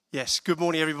Yes, good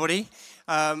morning, everybody.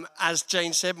 As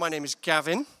Jane said, my name is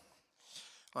Gavin.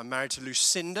 I'm married to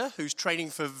Lucinda, who's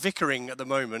training for vicaring at the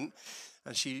moment,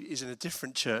 and she is in a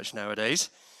different church nowadays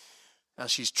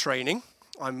as she's training.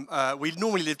 We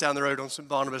normally live down the road on St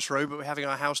Barnabas Road, but we're having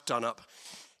our house done up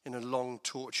in a long,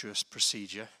 tortuous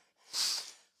procedure.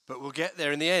 But we'll get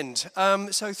there in the end.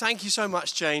 So thank you so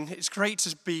much, Jane. It's great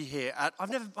to be here. I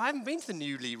haven't been to the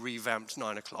newly revamped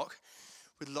 9 o'clock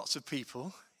with lots of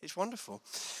people. It's wonderful.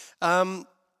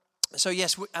 So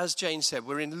yes, as Jane said,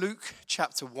 we're in Luke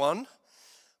chapter 1,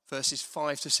 verses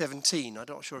 5 to 17. I'm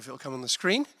not sure if it'll come on the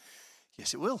screen.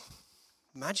 Yes, it will.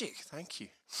 Magic, thank you.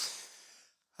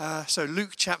 So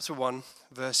Luke chapter 1,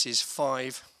 verses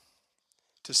 5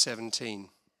 to 17.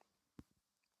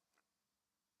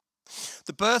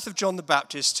 The birth of John the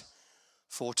Baptist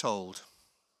foretold.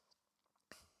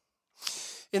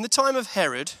 In the time of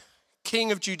Herod,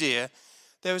 king of Judea,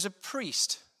 there was a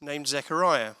priest named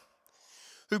Zechariah,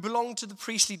 who belonged to the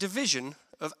priestly division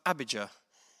of Abijah.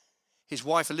 His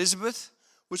wife Elizabeth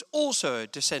was also a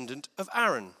descendant of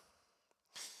Aaron.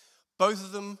 Both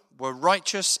of them were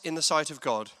righteous in the sight of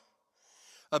God,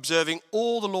 observing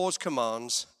all the Lord's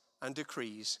commands and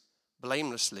decrees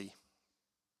blamelessly.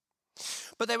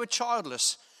 But they were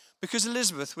childless because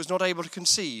Elizabeth was not able to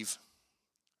conceive,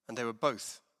 and they were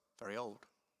both very old.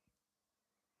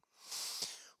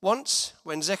 Once,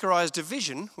 when Zechariah's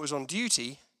division was on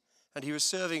duty and he was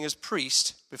serving as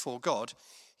priest before God,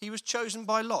 he was chosen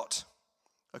by lot,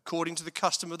 according to the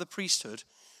custom of the priesthood,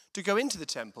 to go into the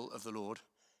temple of the Lord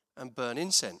and burn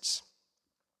incense.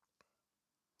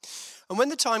 And when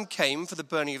the time came for the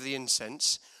burning of the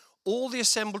incense, all the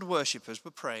assembled worshippers were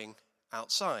praying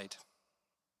outside.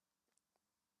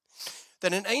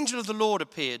 Then an angel of the Lord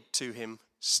appeared to him,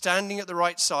 standing at the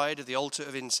right side of the altar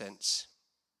of incense.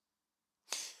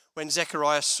 When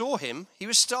Zechariah saw him, he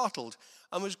was startled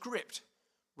and was gripped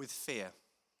with fear.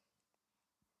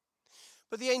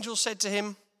 But the angel said to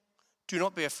him, "Do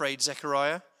not be afraid,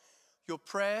 Zechariah. Your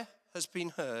prayer has been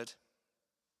heard.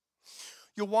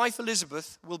 Your wife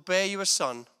Elizabeth will bear you a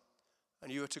son,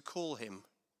 and you are to call him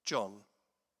John.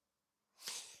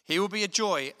 He will be a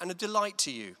joy and a delight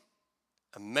to you,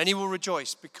 and many will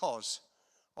rejoice because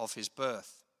of his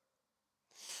birth.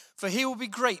 For he will be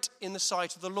great in the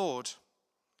sight of the Lord.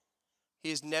 He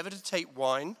is never to take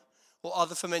wine or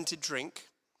other fermented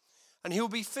drink, and he will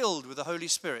be filled with the Holy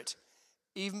Spirit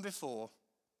even before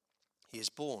he is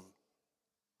born.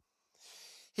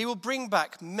 He will bring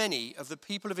back many of the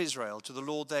people of Israel to the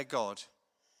Lord their God,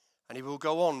 and he will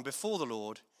go on before the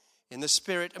Lord in the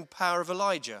spirit and power of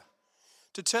Elijah,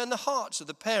 to turn the hearts of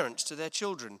the parents to their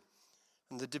children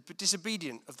and the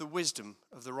disobedient of the wisdom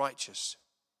of the righteous,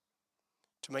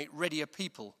 to make ready a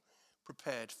people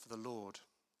prepared for the Lord."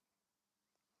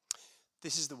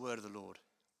 This is the word of the Lord.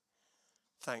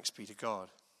 Thanks be to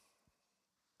God.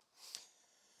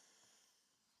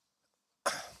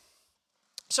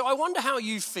 So I wonder how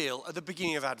you feel at the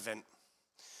beginning of Advent,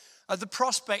 at the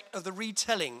prospect of the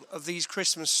retelling of these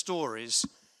Christmas stories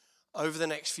over the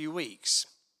next few weeks.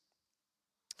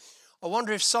 I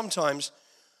wonder if sometimes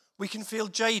we can feel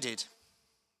jaded.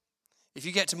 If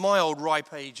you get to my old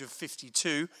ripe age of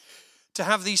 52, to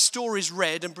have these stories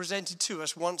read and presented to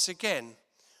us once again.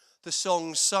 The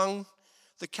songs sung,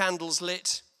 the candles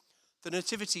lit, the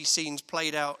nativity scenes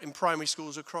played out in primary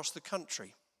schools across the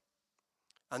country,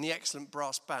 and the excellent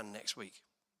brass band next week.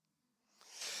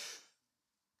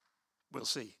 We'll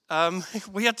see.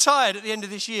 We are tired at the end of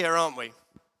this year, aren't we?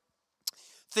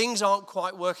 Things aren't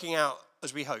quite working out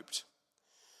as we hoped.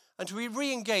 And to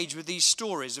re-engage with these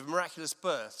stories of miraculous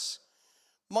births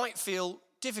might feel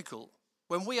difficult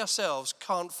when we ourselves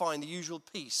can't find the usual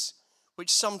peace which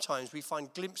sometimes we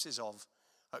find glimpses of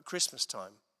at Christmas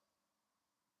time.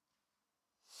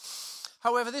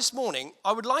 However, this morning,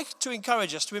 I would like to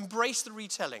encourage us to embrace the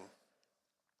retelling.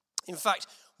 In fact,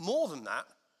 more than that,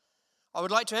 I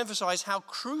would like to emphasize how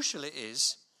crucial it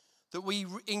is that we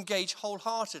engage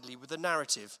wholeheartedly with the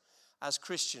narrative as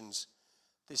Christians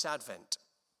this Advent.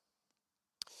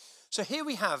 So here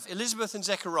we have Elizabeth and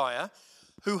Zechariah,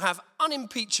 who have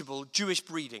unimpeachable Jewish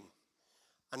breeding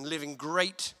and living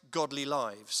great godly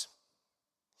lives.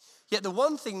 Yet the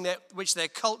one thing which their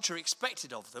culture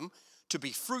expected of them, to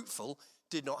be fruitful,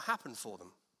 did not happen for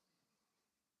them.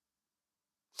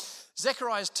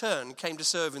 Zechariah's turn came to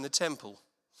serve in the temple,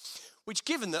 which,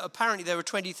 given that apparently there were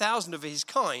 20,000 of his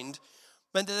kind,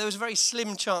 meant that there was a very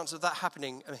slim chance of that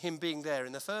happening and him being there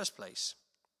in the first place.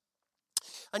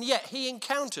 And yet he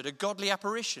encountered a godly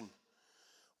apparition,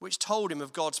 which told him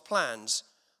of God's plans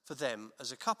for them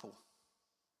as a couple.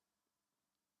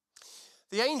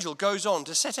 The angel goes on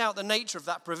to set out the nature of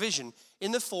that provision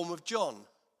in the form of John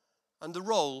and the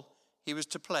role he was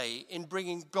to play in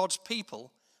bringing God's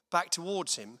people back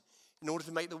towards him in order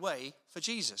to make the way for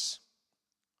Jesus.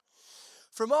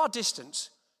 From our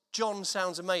distance, John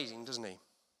sounds amazing, doesn't he?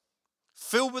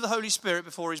 Filled with the Holy Spirit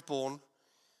before he's born,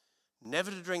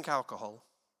 never to drink alcohol.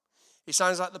 He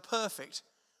sounds like the perfect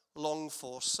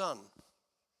longed-for son.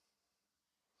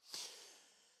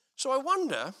 So I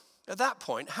wonder, at that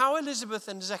point, how Elizabeth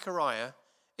and Zechariah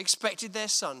expected their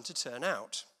son to turn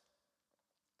out.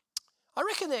 I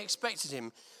reckon they expected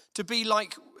him to be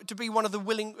one of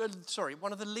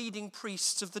the leading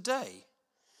priests of the day,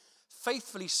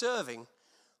 faithfully serving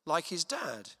like his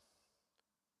dad.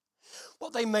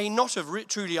 What they may not have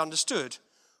truly understood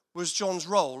was John's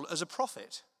role as a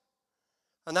prophet,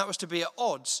 and that was to be at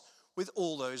odds with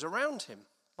all those around him,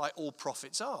 like all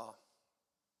prophets are.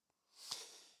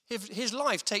 His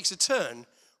life takes a turn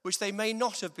which they may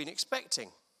not have been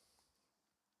expecting.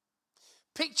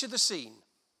 Picture the scene.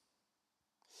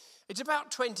 It's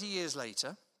about 20 years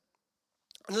later,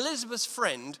 and Elizabeth's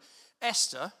friend,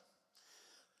 Esther,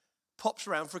 pops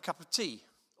around for a cup of tea,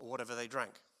 or whatever they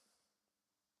drank.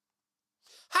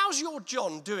 "How's your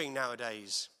John doing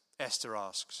nowadays?" Esther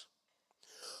asks.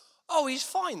 "Oh, he's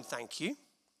fine, thank you.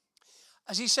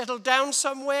 Has he settled down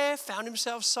somewhere, found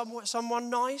himself someone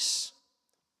nice?"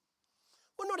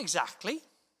 "Well, not exactly.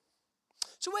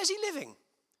 So where's he living?"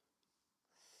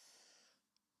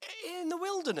 "In the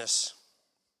wilderness."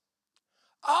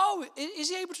 "Oh, is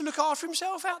he able to look after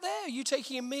himself out there? Are you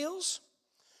taking him meals?"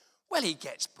 "Well, he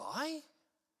gets by.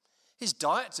 His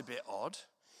diet's a bit odd.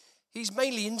 He's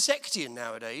mainly insectian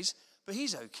nowadays, but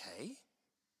he's okay."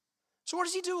 "So what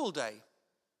does he do all day?"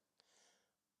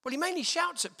 "Well, he mainly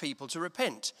shouts at people to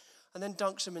repent and then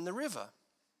dunks them in the river."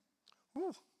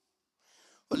 "Ooh.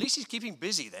 Well, at least he's keeping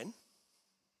busy then."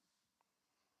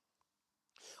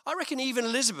 I reckon even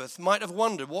Elizabeth might have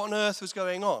wondered what on earth was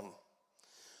going on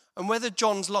and whether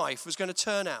John's life was going to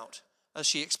turn out as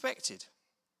she expected.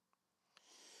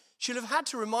 She'll have had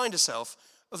to remind herself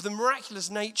of the miraculous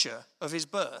nature of his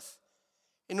birth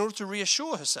in order to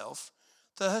reassure herself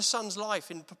that her son's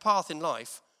path in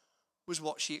life was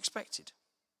what she expected.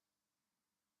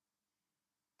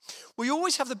 We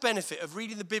always have the benefit of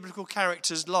reading the biblical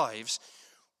characters' lives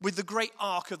with the great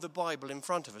arc of the Bible in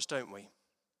front of us, don't we?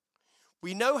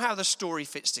 We know how the story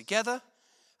fits together,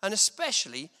 and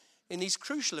especially in these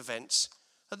crucial events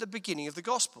at the beginning of the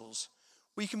Gospels,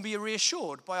 we can be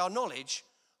reassured by our knowledge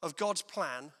of God's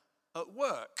plan at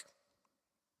work.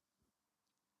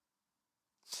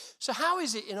 So how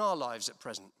is it in our lives at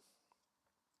present?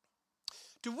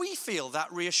 Do we feel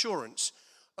that reassurance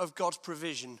of God's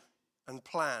provision and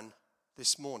plan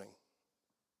this morning?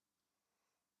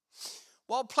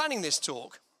 While planning this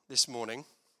talk this morning,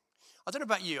 I don't know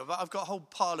about you, but I've got a whole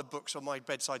pile of books on my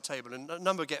bedside table, and a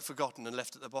number get forgotten and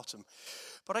left at the bottom.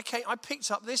 But I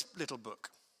picked up this little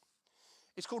book.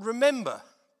 It's called Remember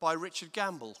by Richard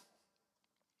Gamble.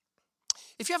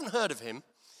 If you haven't heard of him,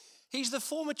 he's the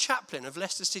former chaplain of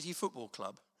Leicester City Football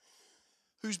Club,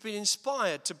 who's been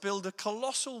inspired to build a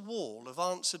colossal wall of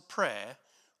answered prayer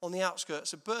on the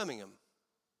outskirts of Birmingham.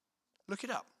 Look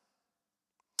it up.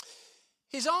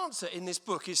 His answer in this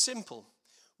book is simple.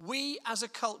 We as a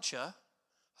culture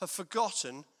have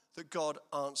forgotten that God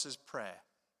answers prayer.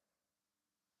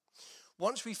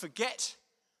 Once we forget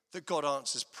that God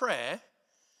answers prayer,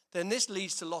 then this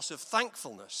leads to loss of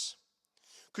thankfulness,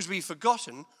 because we've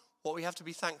forgotten what we have to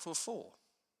be thankful for.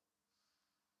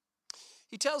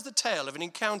 He tells the tale of an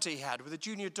encounter he had with a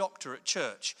junior doctor at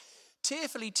church,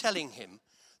 tearfully telling him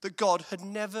that God had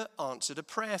never answered a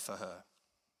prayer for her.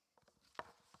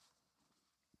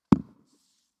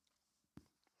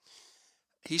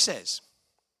 He says,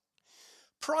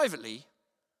 "Privately,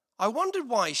 I wondered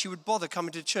why she would bother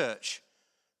coming to church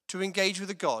to engage with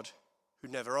a God who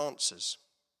never answers.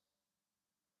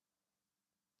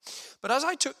 But as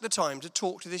I took the time to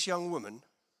talk to this young woman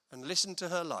and listen to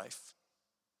her life,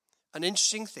 an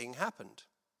interesting thing happened.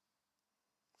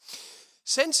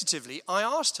 Sensitively, I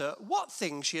asked her what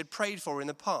things she had prayed for in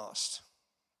the past.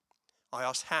 I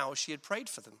asked how she had prayed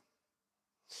for them.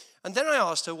 And then I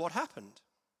asked her what happened.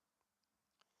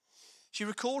 She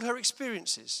recalled her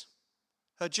experiences,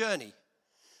 her journey,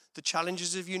 the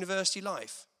challenges of university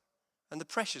life, and the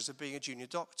pressures of being a junior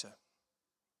doctor.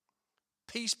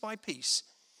 Piece by piece,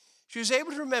 she was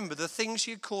able to remember the things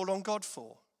she had called on God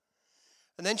for.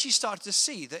 And then she started to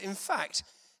see that, in fact,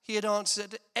 he had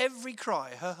answered every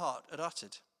cry her heart had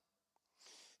uttered.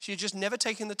 She had just never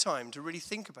taken the time to really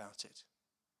think about it.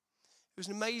 It was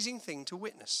an amazing thing to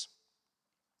witness.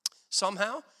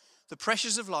 Somehow, the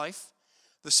pressures of life,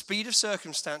 the speed of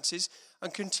circumstances,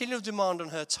 and continual demand on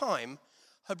her time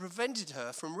had prevented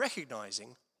her from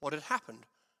recognizing what had happened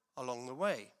along the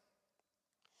way.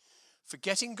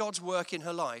 Forgetting God's work in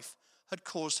her life had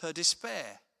caused her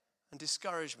despair and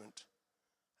discouragement,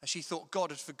 as she thought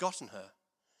God had forgotten her.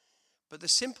 But the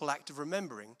simple act of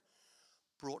remembering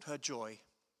brought her joy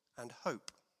and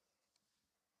hope.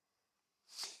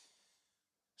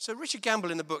 So Richard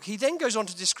Gamble in the book, he then goes on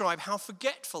to describe how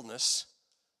forgetfulness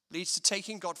leads to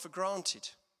taking God for granted.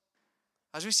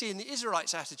 As we see in the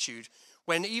Israelites' attitude,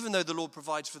 when even though the Lord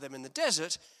provides for them in the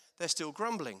desert, they're still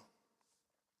grumbling.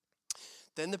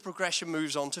 Then the progression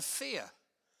moves on to fear,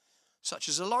 such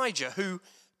as Elijah, who,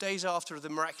 days after the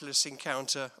miraculous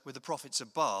encounter with the prophets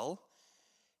of Baal,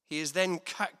 he is then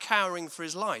cowering for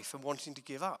his life and wanting to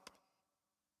give up.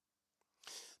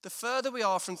 The further we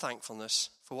are from thankfulness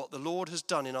for what the Lord has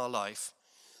done in our life,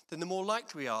 then the more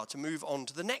likely we are to move on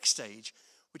to the next stage,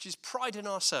 which is pride in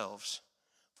ourselves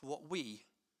for what we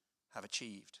have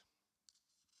achieved.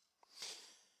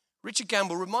 Richard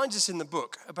Gamble reminds us in the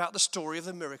book about the story of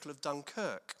the miracle of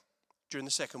Dunkirk during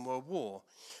the Second World War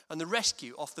and the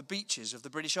rescue off the beaches of the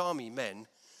British Army men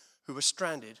who were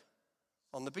stranded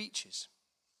on the beaches.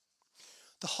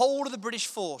 The whole of the British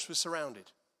force was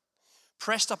surrounded,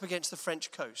 pressed up against the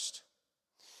French coast,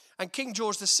 and King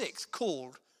George VI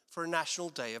called for a national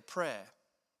day of prayer.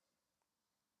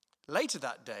 Later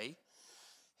that day,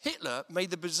 Hitler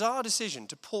made the bizarre decision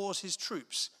to pause his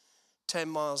troops 10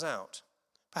 miles out,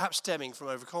 perhaps stemming from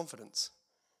overconfidence.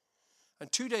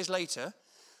 And 2 days later,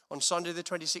 on Sunday the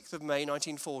 26th of May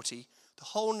 1940, the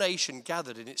whole nation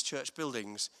gathered in its church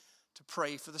buildings to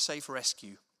pray for the safe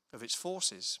rescue of its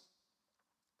forces.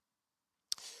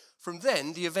 From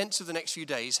then, the events of the next few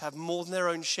days have more than their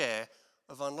own share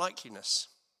of unlikeliness.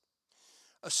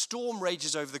 A storm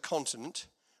rages over the continent,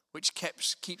 which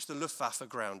keeps the Luftwaffe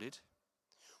grounded,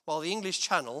 while the English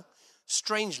Channel,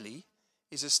 strangely,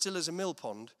 is as still as a mill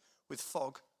pond with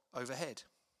fog overhead.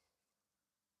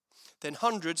 Then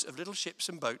hundreds of little ships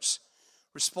and boats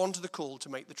respond to the call to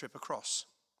make the trip across.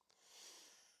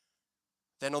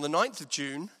 Then on the 9th of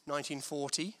June,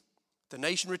 1940, the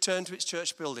nation returned to its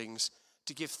church buildings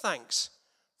to give thanks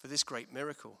for this great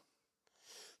miracle.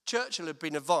 Churchill had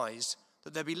been advised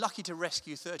that they'd be lucky to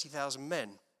rescue 30,000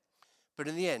 men, but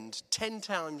in the end, 10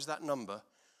 times that number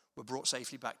were brought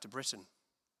safely back to Britain.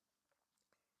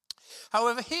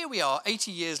 However, here we are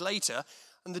 80 years later,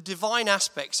 and the divine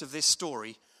aspects of this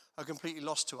story are completely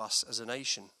lost to us as a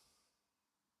nation.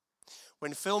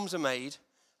 When films are made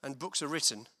and books are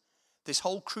written, this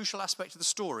whole crucial aspect of the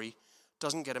story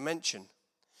doesn't get a mention.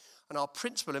 And our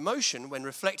principal emotion when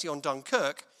reflecting on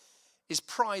Dunkirk is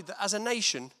pride that as a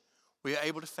nation we are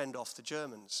able to fend off the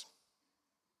Germans.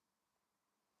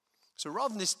 So rather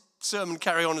than this sermon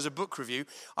carry on as a book review,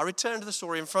 I return to the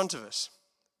story in front of us.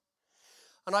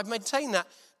 And I've maintained that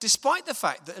despite the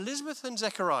fact that Elizabeth and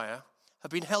Zechariah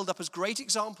have been held up as great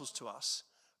examples to us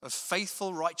of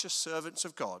faithful, righteous servants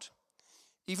of God,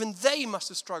 even they must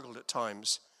have struggled at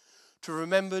times to have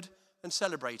remembered and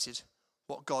celebrated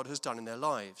what God has done in their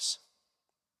lives.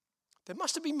 There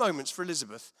must have been moments for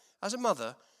Elizabeth, as a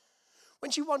mother,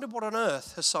 when she wondered what on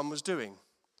earth her son was doing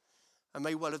and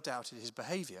may well have doubted his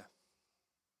behavior.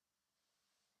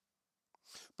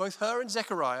 Both her and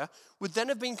Zechariah would then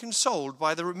have been consoled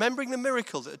by remembering the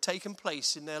miracle that had taken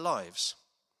place in their lives,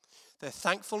 their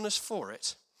thankfulness for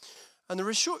it, and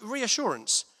the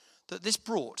reassurance that this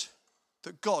brought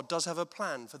that God does have a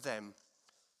plan for them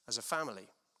as a family.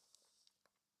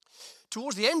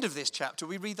 Towards the end of this chapter,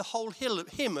 we read the whole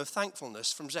hymn of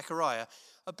thankfulness from Zechariah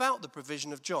about the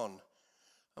provision of John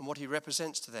and what he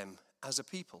represents to them as a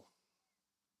people.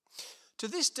 To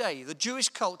this day, the Jewish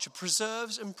culture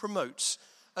preserves and promotes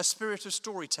a spirit of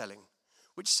storytelling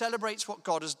which celebrates what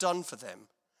God has done for them,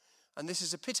 and this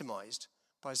is epitomized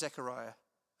by Zechariah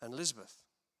and Elizabeth.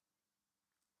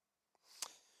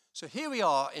 So here we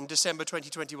are in December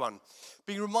 2021,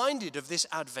 being reminded of this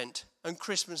Advent and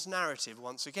Christmas narrative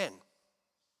once again.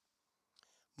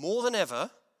 More than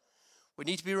ever, we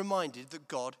need to be reminded that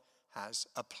God has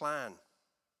a plan.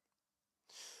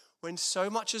 When so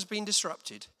much has been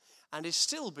disrupted and is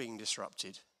still being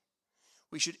disrupted,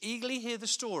 we should eagerly hear the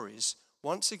stories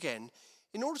once again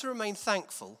in order to remain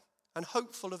thankful and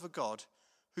hopeful of a God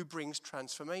who brings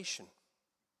transformation.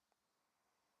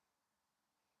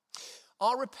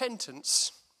 Our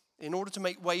repentance, in order to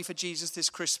make way for Jesus this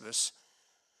Christmas,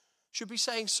 should be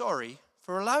saying sorry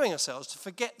for allowing ourselves to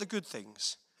forget the good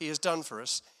things he has done for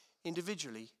us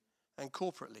individually and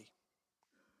corporately.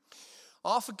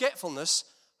 Our forgetfulness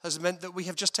has meant that we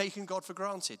have just taken God for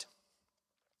granted,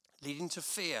 leading to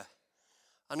fear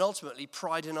and ultimately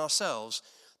pride in ourselves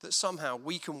that somehow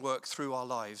we can work through our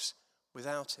lives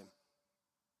without him.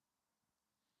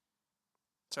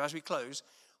 So as we close,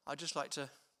 I'd just like to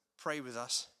pray with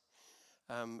us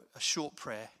a short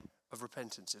prayer of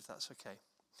repentance, if that's okay.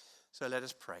 So let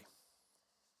us pray.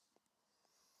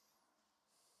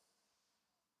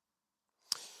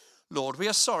 Lord, we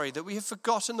are sorry that we have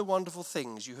forgotten the wonderful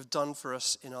things you have done for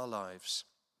us in our lives.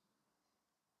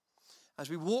 As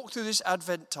we walk through this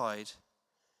Adventtide,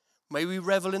 may we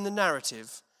revel in the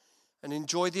narrative and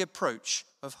enjoy the approach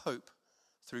of hope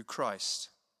through Christ.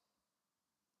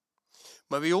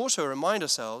 May we also remind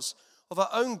ourselves of our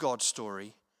own God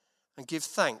story and give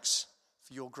thanks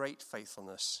for your great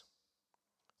faithfulness.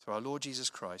 Through our Lord Jesus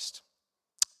Christ.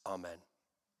 Amen.